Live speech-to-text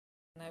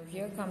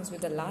here comes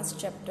with the last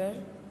chapter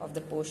of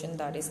the portion,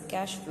 that is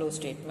cash flow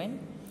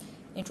statement.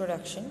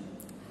 Introduction.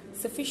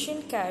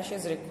 Sufficient cash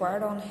is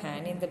required on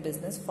hand in the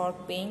business for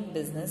paying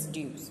business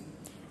dues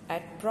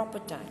at proper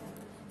time.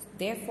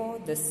 Therefore,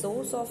 the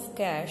source of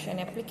cash and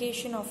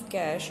application of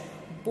cash,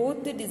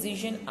 both the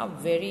decisions are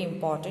very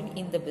important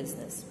in the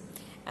business.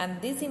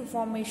 And this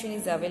information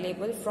is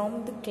available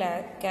from the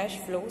cash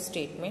flow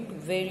statement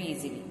very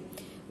easily,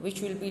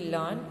 which will be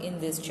learned in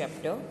this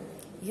chapter.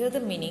 Here the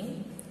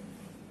meaning.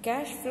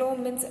 Cash flow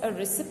means a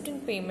receipt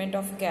and payment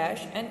of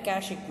cash and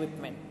cash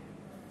equipment.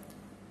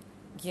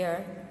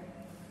 Here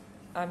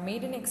I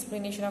made an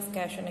explanation of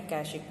cash and a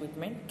cash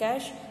equipment.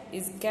 Cash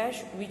is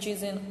cash which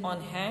is on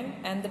hand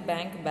and the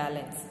bank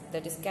balance,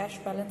 that is cash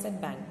balance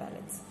and bank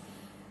balance.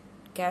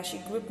 Cash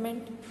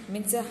equipment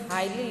means a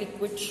highly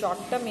liquid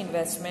short-term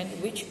investment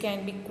which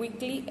can be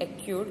quickly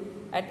acquired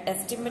at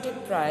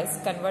estimated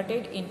price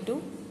converted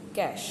into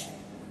cash.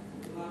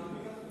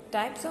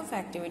 Types of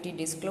activity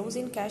disclosed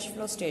in cash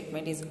flow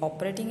statement is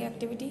operating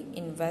activity,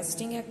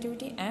 investing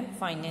activity and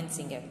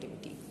financing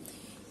activity.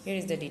 Here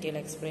is the detailed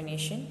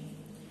explanation.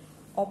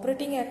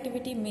 Operating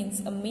activity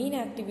means a main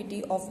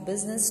activity of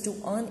business to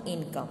earn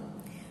income,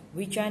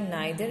 which are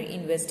neither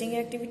investing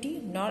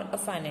activity nor a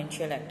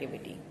financial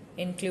activity.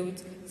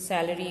 Includes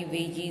salary,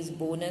 wages,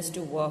 bonus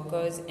to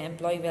workers,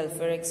 employee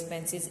welfare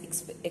expenses,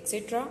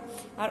 etc.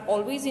 are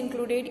always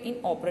included in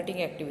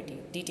operating activity.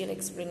 Detailed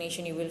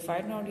explanation you will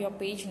find on your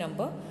page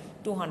number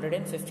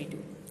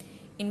 252.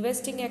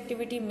 Investing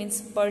activity means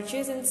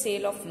purchase and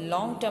sale of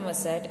long-term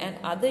asset and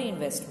other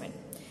investment.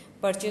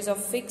 Purchase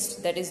of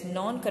fixed, that is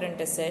non-current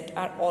asset,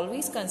 are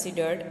always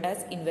considered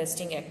as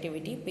investing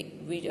activity.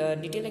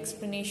 Detailed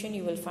explanation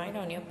you will find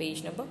on your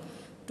page number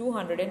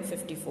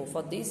 254.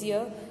 For this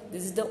year,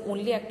 this is the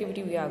only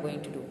activity we are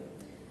going to do.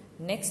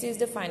 Next is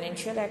the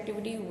financial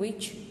activity,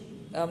 which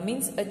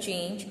means a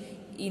change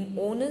in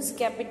owner's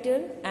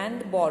capital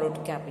and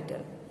borrowed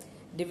capital.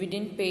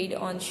 Dividend paid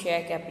on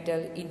share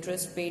capital,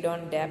 interest paid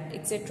on debt,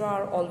 etc.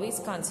 are always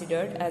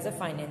considered as a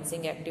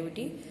financing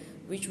activity,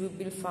 which we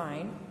will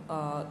find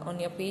on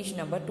your page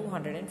number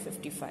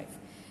 255.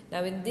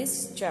 Now in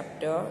this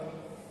chapter,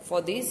 for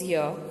this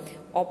year,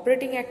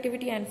 operating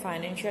activity and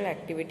financial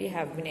activity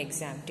have been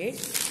exempted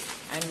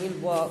and will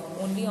work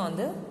only on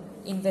the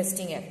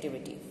investing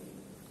activity.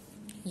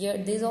 Here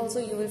this also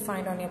you will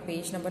find on your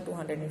page number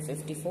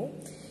 254.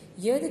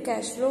 Here the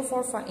cash flow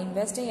for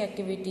investing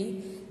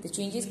activity, the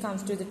changes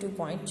comes to the 2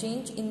 points.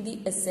 Change in the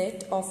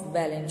asset of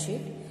balance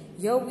sheet.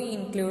 Here we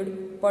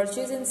include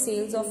purchase and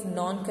sales of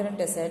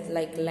non-current assets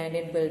like land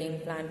and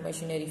building, plant,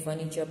 machinery,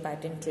 furniture,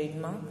 patent,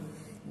 trademark.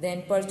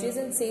 Then purchase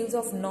and sales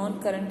of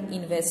non-current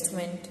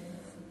investment,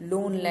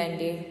 loan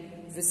landed,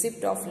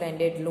 receipt of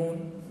landed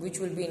loan, which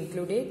will be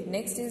included.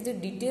 Next is the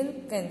detail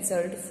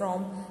cancelled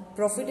from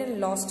profit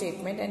and loss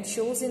statement and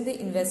shows in the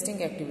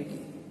investing activity.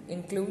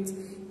 Includes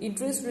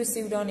interest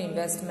received on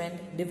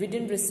investment,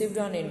 dividend received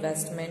on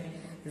investment,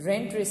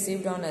 rent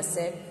received on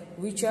asset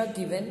which are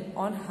given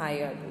on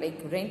hire, like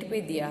rent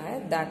pe diya hai,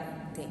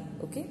 that thing.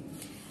 Okay.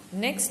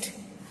 Next,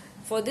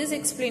 for this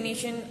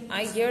explanation,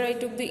 I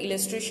took the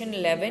illustration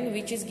 11,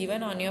 which is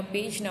given on your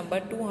page number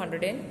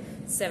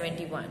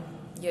 271.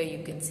 Here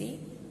you can see.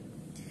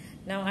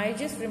 Now I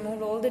just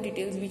removed all the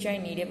details which are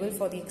needable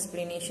for the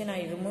explanation.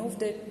 I removed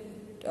the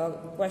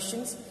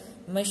questions,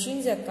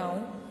 machines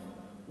account,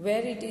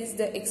 where it is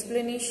the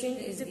explanation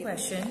is the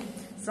question.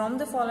 From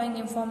the following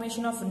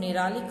information of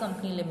Nirali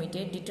Company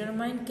Limited,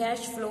 determine cash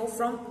flow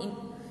from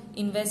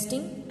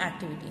investing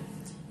activity.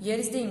 Here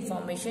is the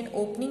information.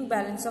 Opening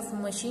balance of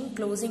machine,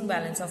 closing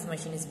balance of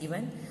machine is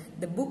given.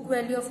 The book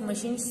value of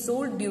machine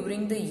sold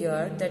during the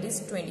year, that is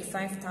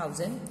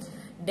 25,000.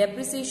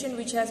 Depreciation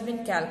which has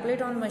been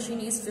calculated on machine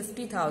is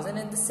 50,000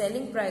 and the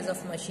selling price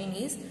of machine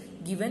is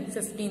given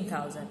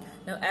 15,000.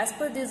 Now as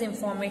per this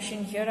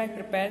information, here I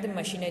prepared the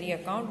machinery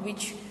account,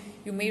 which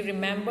you may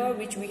remember,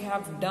 which we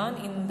have done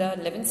in the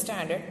 11th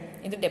standard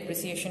in the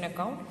depreciation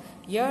account.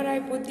 Here I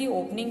put the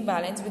opening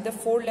balance with the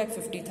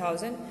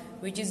 4,50,000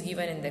 which is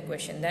given in the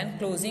question. Then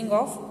closing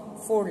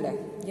of 4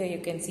 lakh. Here you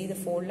can see the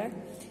 4 lakh.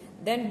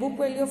 Then book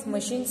value of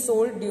machine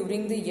sold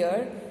during the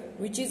year,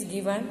 which is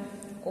given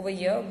over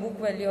here. Book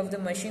value of the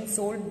machine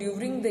sold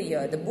during the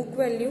year. The book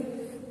value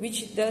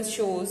which thus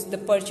shows the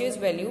purchase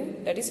value,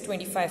 that is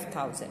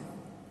 25,000.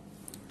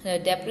 The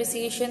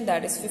depreciation,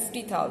 that is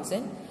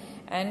 50,000,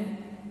 and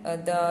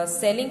the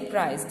selling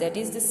price, that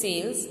is the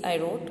sales, I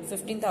wrote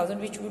 15,000,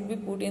 which would be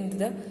put into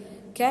the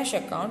cash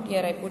account.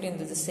 Here I put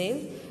into the sale.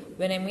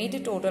 When I made the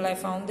total, I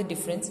found the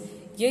difference.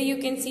 Here you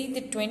can see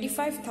the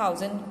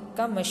 25,000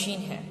 का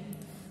machine है,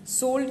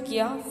 sold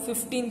किया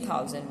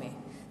 15,000 में.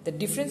 The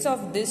difference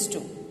of this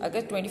two,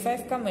 अगर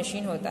 25 का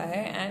machine होता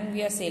है and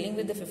we are selling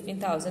with the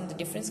 15,000, the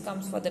difference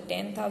comes for the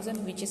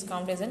 10,000, which is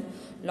counted as a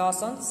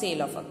loss on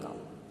sale of account.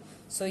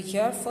 So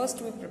here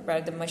first we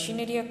prepare the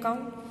machinery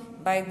account.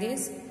 By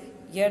this,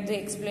 here the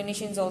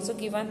explanation is also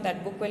given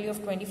that book value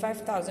of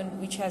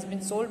 25,000 which has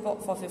been sold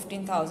for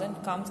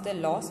 15,000 comes the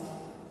loss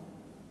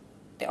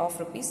of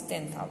rupees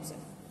 10,000.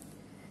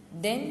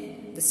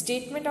 Then the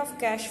statement of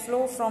cash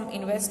flow from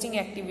investing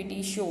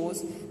activity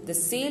shows the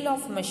sale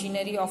of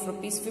machinery of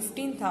rupees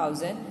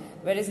 15,000,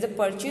 whereas the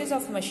purchase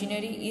of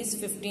machinery is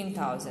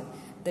 15,000.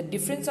 The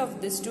difference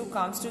of these two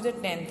comes to the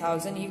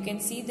 10,000. You can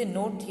see the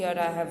note here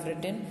I have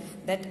written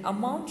that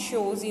amount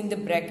shows in the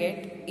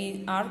bracket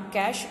is our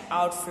cash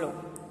outflow,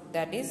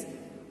 that is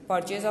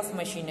purchase of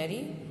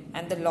machinery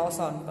and the loss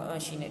on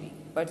machinery,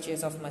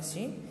 purchase of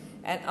machine,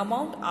 and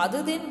amount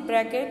other than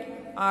bracket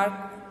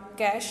are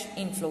cash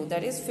inflow,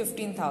 that is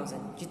 15,000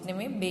 jitne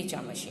mein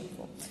becha machine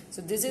ko.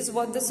 So this is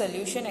what the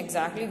solution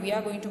exactly. We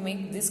are going to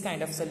make this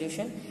kind of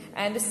solution,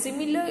 and a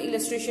similar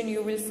illustration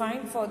you will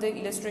find for the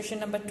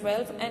illustration number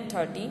 12 and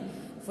 13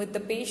 with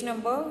the page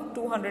number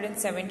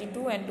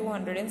 272 and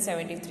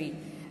 273.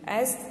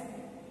 As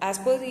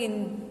per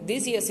in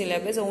this year's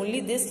syllabus, only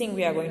this thing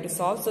we are going to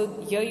solve.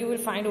 So here you will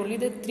find only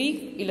the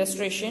 3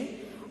 illustration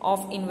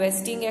of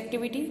investing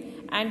activity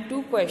and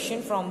 2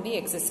 questions from the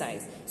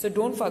exercise. So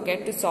don't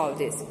forget to solve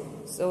this.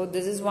 So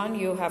this is one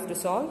you have to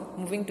solve.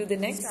 Moving to the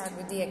next, start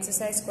with the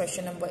exercise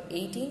question number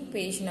 18,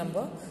 page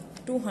number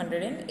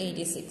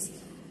 286.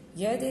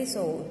 Here they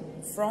show,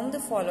 from the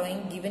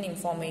following given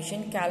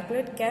information,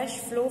 calculate cash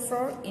flow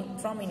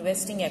from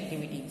investing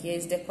activity. Here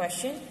is the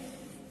question.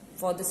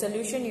 For the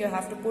solution, you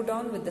have to put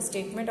on with the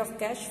statement of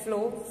cash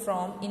flow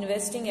from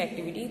investing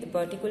activity, the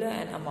particular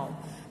and amount.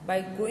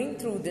 By going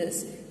through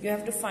this, you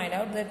have to find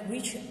out that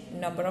which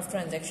number of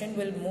transaction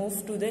will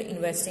move to the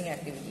investing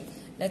activity.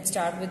 Let's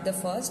start with the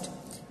first.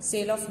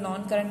 Sale of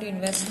non-current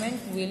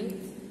investment will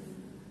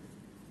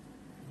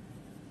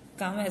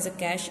come as a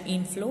cash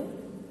inflow.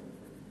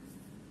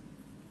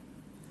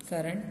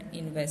 Current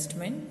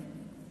investment,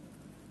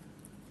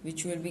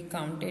 which will be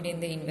counted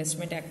in the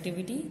investment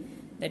activity,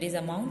 that is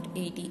amount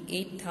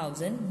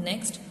 88,000.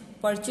 Next,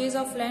 purchase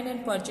of land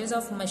and purchase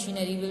of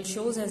machinery will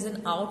shows as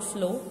an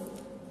outflow.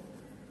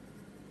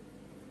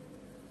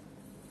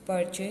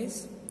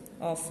 Purchase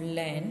of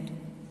land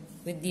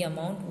with the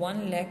amount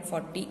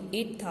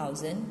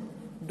 1,48,000.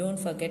 Don't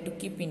forget to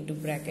keep into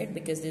bracket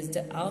because this is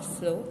the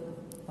outflow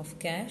of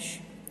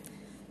cash.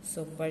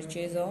 So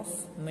purchase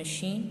of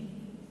machine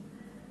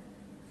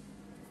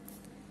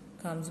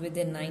comes with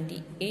a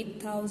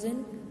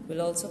 98,000,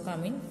 will also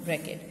come in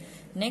bracket.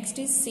 Next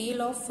is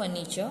sale of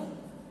furniture.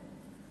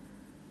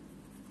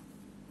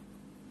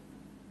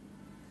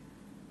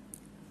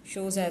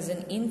 Shows as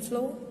an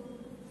inflow,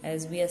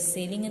 as we are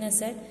selling an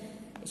asset,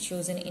 it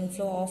shows an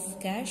inflow of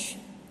cash.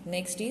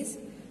 Next is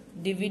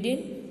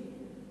dividend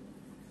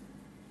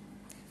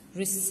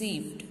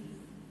received.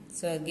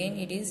 So again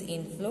it is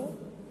inflow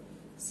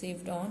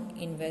received on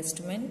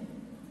investment,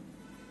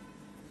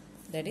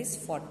 that is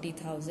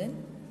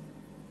 40,000.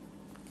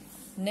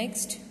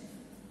 Next,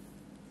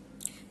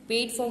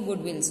 paid for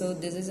goodwill. So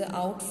this is an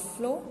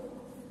outflow,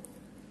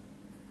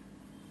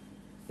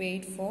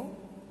 paid for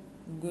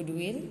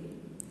goodwill,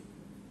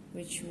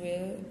 which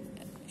will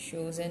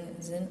shows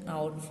as an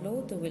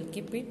outflow, so we'll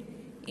keep it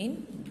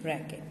in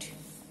bracket.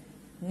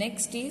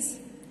 Next is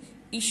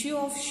issue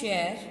of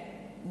share,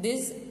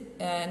 this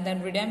and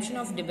then redemption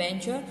of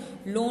debenture,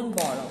 loan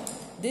borrow.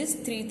 These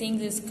 3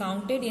 things is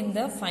counted in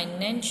the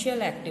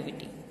financial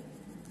activity.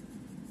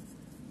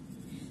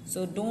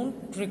 So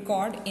don't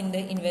record in the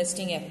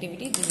investing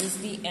activity. This is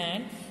the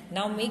and.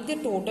 Now make the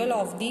total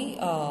of the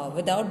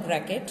without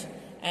bracket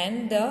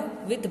and the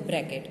with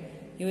bracket.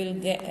 You will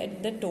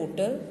get the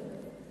total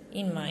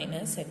in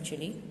minus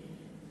actually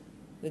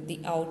with the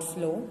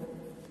outflow,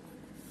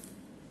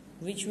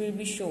 which will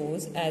be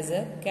shows as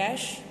a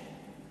cash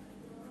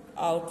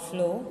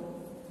outflow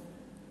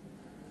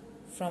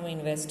from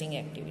investing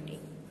activity.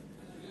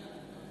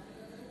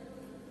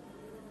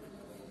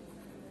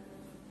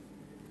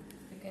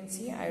 You can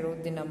see I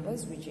wrote the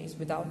numbers, which is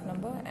without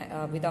number,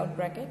 without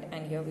bracket,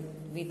 and here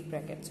with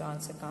bracket. So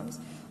answer comes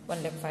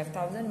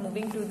 1,05,000.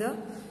 Moving to the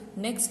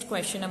next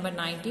question number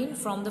 19.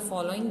 From the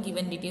following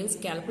given details,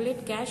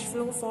 calculate cash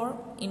flow for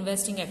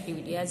investing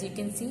activity. As you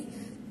can see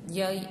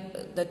here,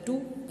 the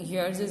 2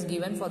 years is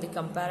given for the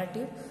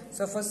comparative.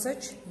 So for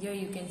such, here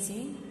you can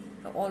see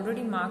the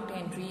already marked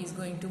entry is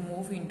going to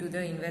move into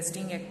the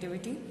investing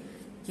activity.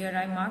 Here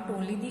I marked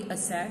only the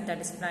asset,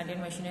 that is plant and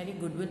machinery,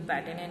 goodwill,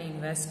 patent and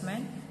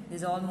investment.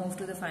 These all move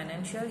to the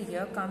financial.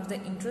 Here comes the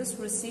interest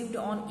received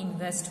on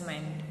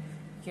investment.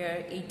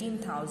 Here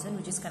 18,000,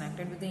 which is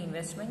connected with the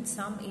investment.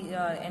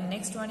 And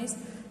next one is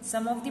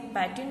some of the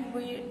patent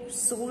were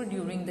sold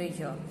during the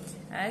year.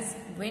 As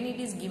when it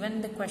is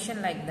given the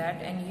question like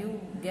that and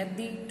you get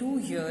the 2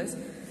 years,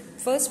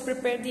 first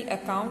prepare the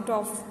account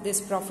of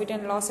this profit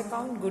and loss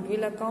account,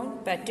 goodwill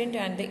account, patent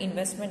and the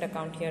investment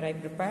account. Here I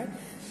prepared.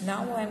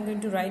 Now I am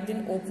going to write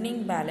the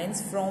opening balance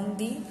from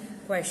the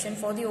question.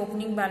 For the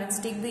opening balance,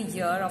 take the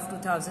year of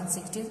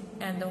 2016,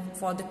 and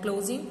for the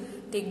closing,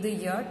 take the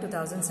year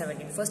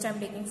 2017. First I am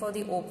taking for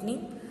the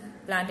opening,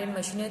 plant and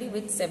machinery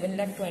with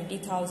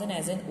 7,20,000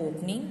 as an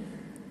opening.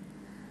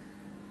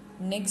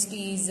 Next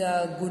is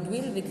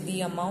goodwill with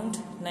the amount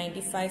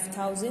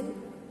 95,000.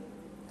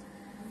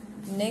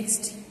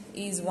 Next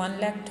is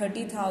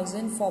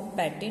 1,30,000 for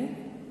patent.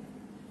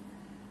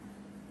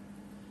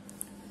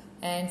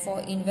 and for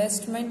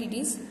investment it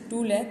is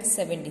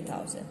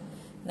 2,70,000.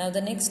 Now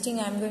the next thing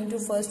I am going to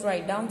first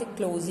write down the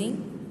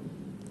closing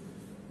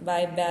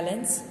by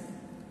balance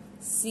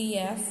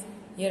CF.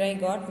 Here I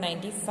got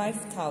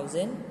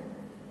 95,000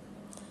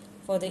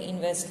 for the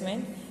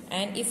investment,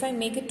 and if I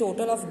make a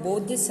total of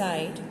both the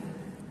side,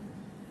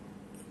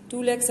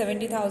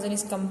 2,70,000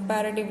 is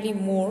comparatively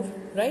more,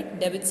 right?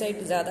 Debit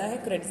side ज़्यादा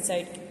है credit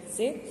side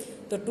से,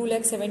 तो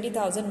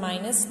 2,70,000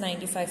 minus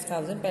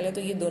 95,000, पहले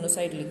तो ये दोनों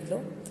side लिख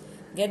लो,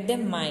 get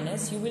them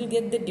minus, you will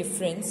get the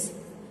difference,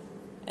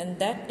 and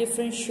that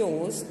difference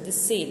shows the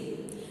sale.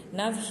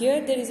 Now here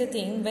there is a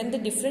thing, when the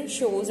difference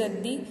shows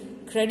at the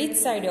credit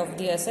side of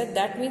the asset,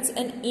 that means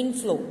an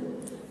inflow.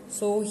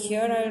 So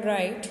here I'll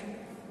write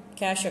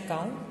cash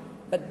account,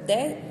 but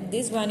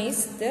this one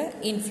is the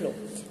inflow.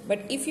 But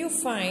if you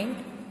find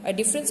a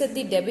difference at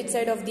the debit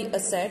side of the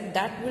asset,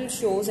 that will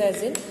shows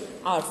as an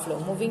outflow.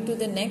 Moving to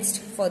the next,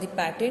 for the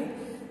patent,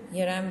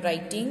 here I am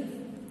writing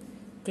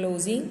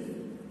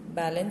closing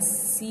balance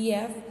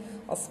CF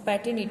of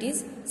patent, it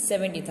is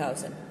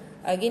 70,000.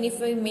 Again,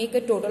 if I make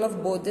a total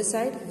of both the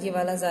side, ये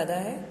वाला ज़्यादा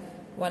है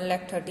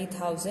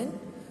 1,30,000.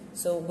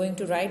 So going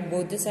to write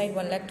both the side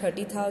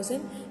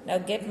 1,30,000. Now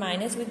get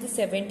minus with the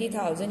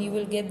 70,000, you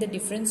will get the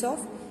difference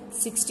of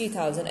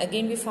 60,000.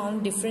 Again we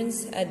found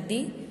difference at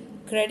the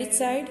credit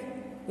side,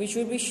 which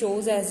will be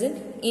shows as an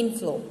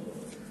inflow.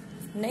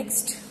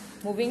 Next,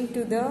 moving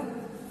to the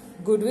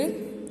goodwill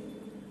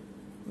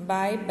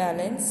by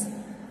balance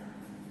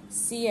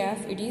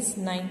CF, it is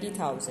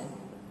 90,000.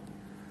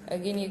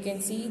 Again you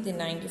can see the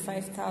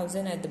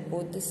 95,000 at the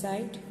both the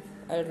side.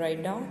 I'll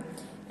write down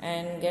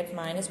and get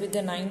minus with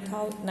the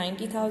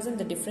 90,000.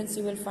 The difference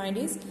you will find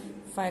is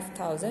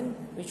 5,000,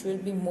 which will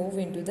be moved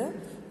into the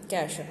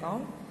cash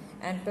account.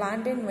 And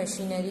plant and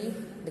machinery,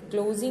 the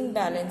closing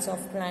balance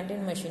of plant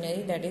and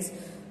machinery, that is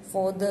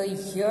for the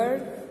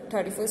year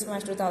 31st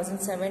March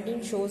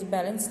 2017, shows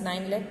balance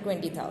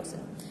 9,20,000.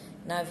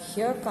 Now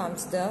here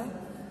comes the,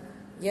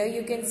 here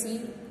you can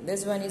see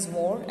this one is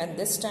more, and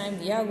this time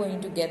we are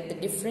going to get the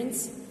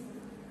difference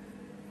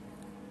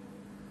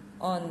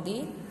on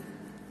the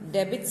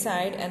debit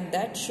side, and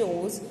that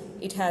shows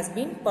it has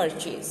been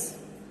purchased.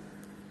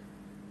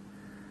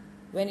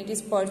 When it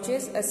is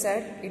purchased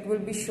asset, it will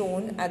be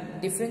shown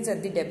at difference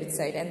at the debit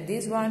side, and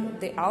this one,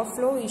 the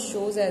outflow, is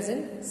shows as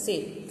in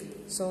sale.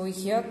 So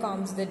here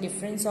comes the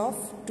difference of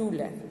 2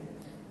 lakh.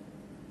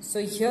 So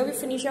here we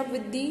finish up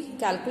with the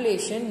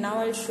calculation. Now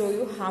I'll show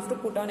you how to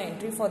put on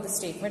entry for the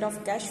statement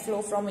of cash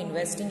flow from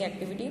investing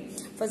activity.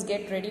 First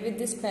get ready with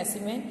this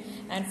specimen,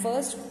 and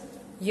first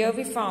here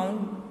we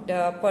found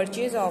the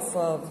purchase of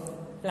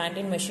plant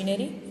and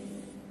machinery.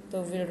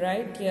 So we'll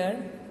write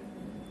here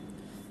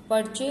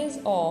purchase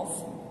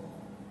of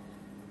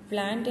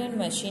plant and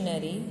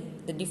machinery.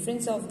 The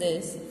difference of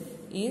this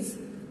is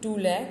 2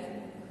 lakh,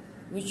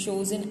 which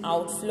shows an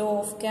outflow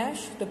of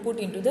cash to put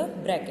into the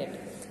bracket.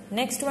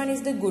 Next one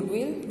is the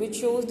goodwill, which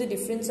shows the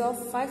difference of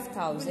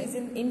 5,000. It is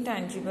an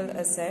intangible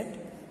asset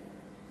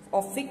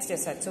of fixed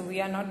asset, so we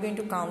are not going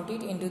to count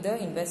it into the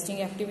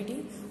investing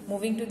activity.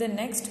 Moving to the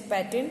next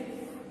patent,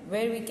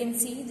 where we can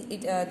see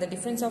the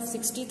difference of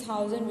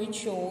 60,000, which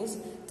shows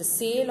the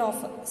sale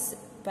of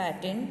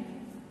patent,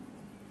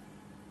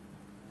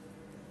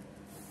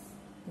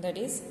 that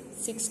is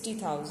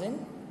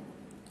 60,000.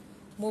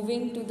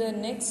 Moving to the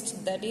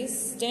next, that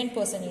is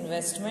 10%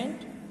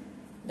 investment,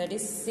 that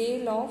is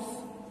sale of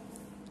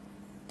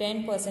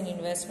 10%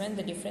 investment.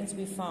 The difference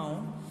we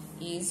found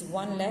is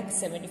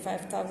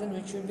 1,75,000,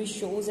 which will be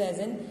shows as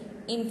an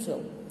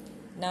inflow.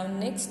 Now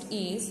next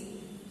is,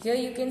 here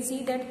you can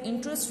see that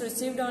interest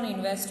received on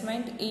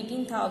investment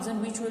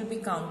 18,000, which will be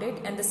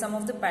counted, and the sum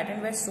of the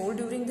patent were sold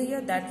during the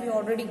year, that we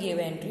already gave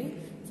entry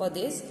for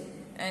this.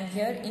 And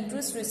here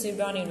interest received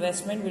on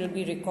investment will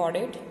be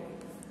recorded,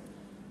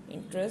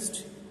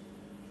 interest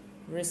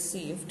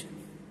received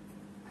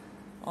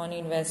on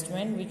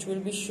investment, which will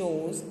be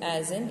shows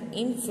as an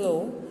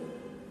inflow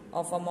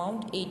of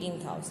amount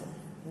 18,000.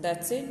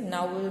 That's it.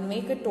 Now we will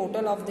make a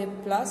total of the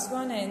plus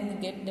one and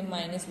get the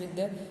minus with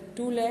the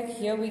 2 lakh.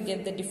 Here we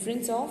get the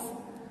difference of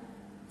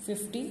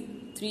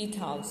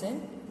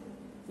 53,000,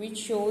 which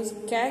shows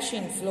cash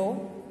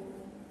inflow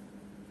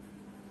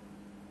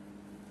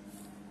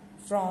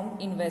from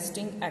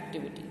investing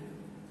activity.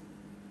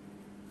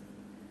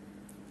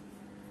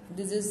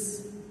 This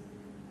is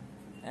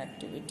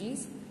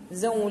activities. This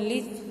is the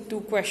only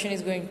 2 question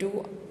is going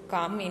to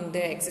come in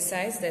the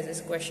exercise. That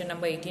is question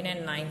number 18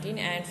 and 19,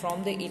 and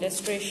from the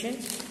illustration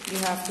you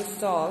have to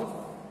solve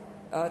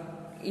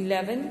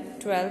 11,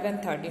 12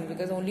 and 13,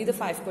 because only the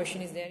 5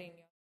 question is there in